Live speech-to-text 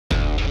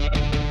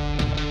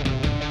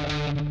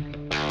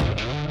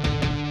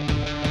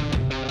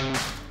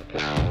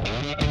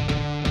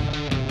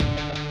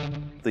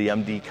The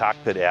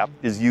mdCockpit app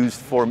is used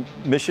for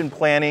mission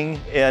planning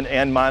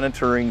and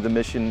monitoring the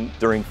mission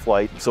during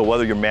flight. So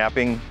whether you're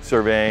mapping,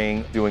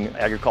 surveying, doing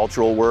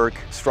agricultural work,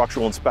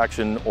 structural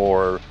inspection,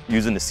 or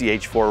using the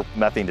CH4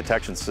 methane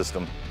detection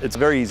system, it's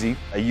very easy.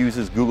 It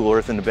uses Google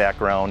Earth in the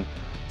background,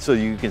 so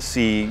you can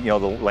see, the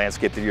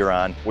landscape that you're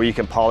on. Where you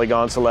can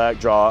polygon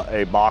select, draw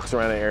a box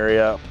around an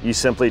area. You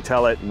simply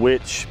tell it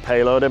which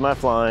payload am I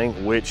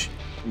flying, which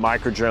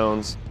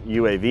microdrones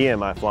UAV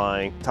am I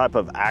flying, type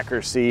of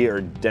accuracy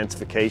or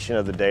densification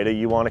of the data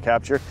you want to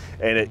capture,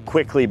 and it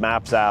quickly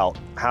maps out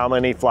how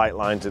many flight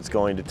lines it's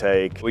going to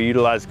take. We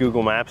utilize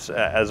Google Maps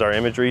as our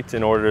imagery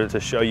in order to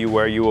show you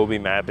where you will be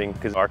mapping,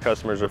 because our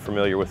customers are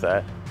familiar with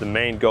that. The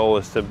main goal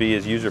is to be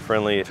as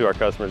user-friendly to our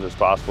customers as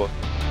possible.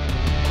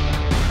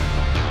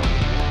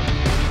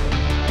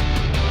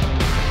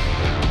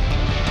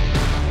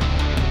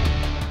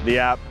 The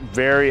app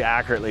very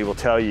accurately will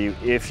tell you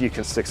if you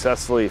can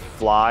successfully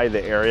fly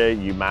the area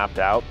you mapped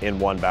out in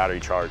one battery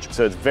charge.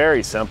 So it's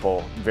very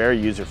simple, very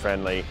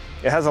user-friendly.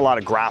 It has a lot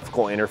of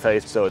graphical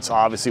interface, so it's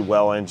obviously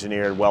well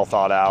engineered, well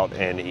thought out,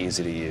 and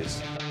easy to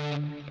use.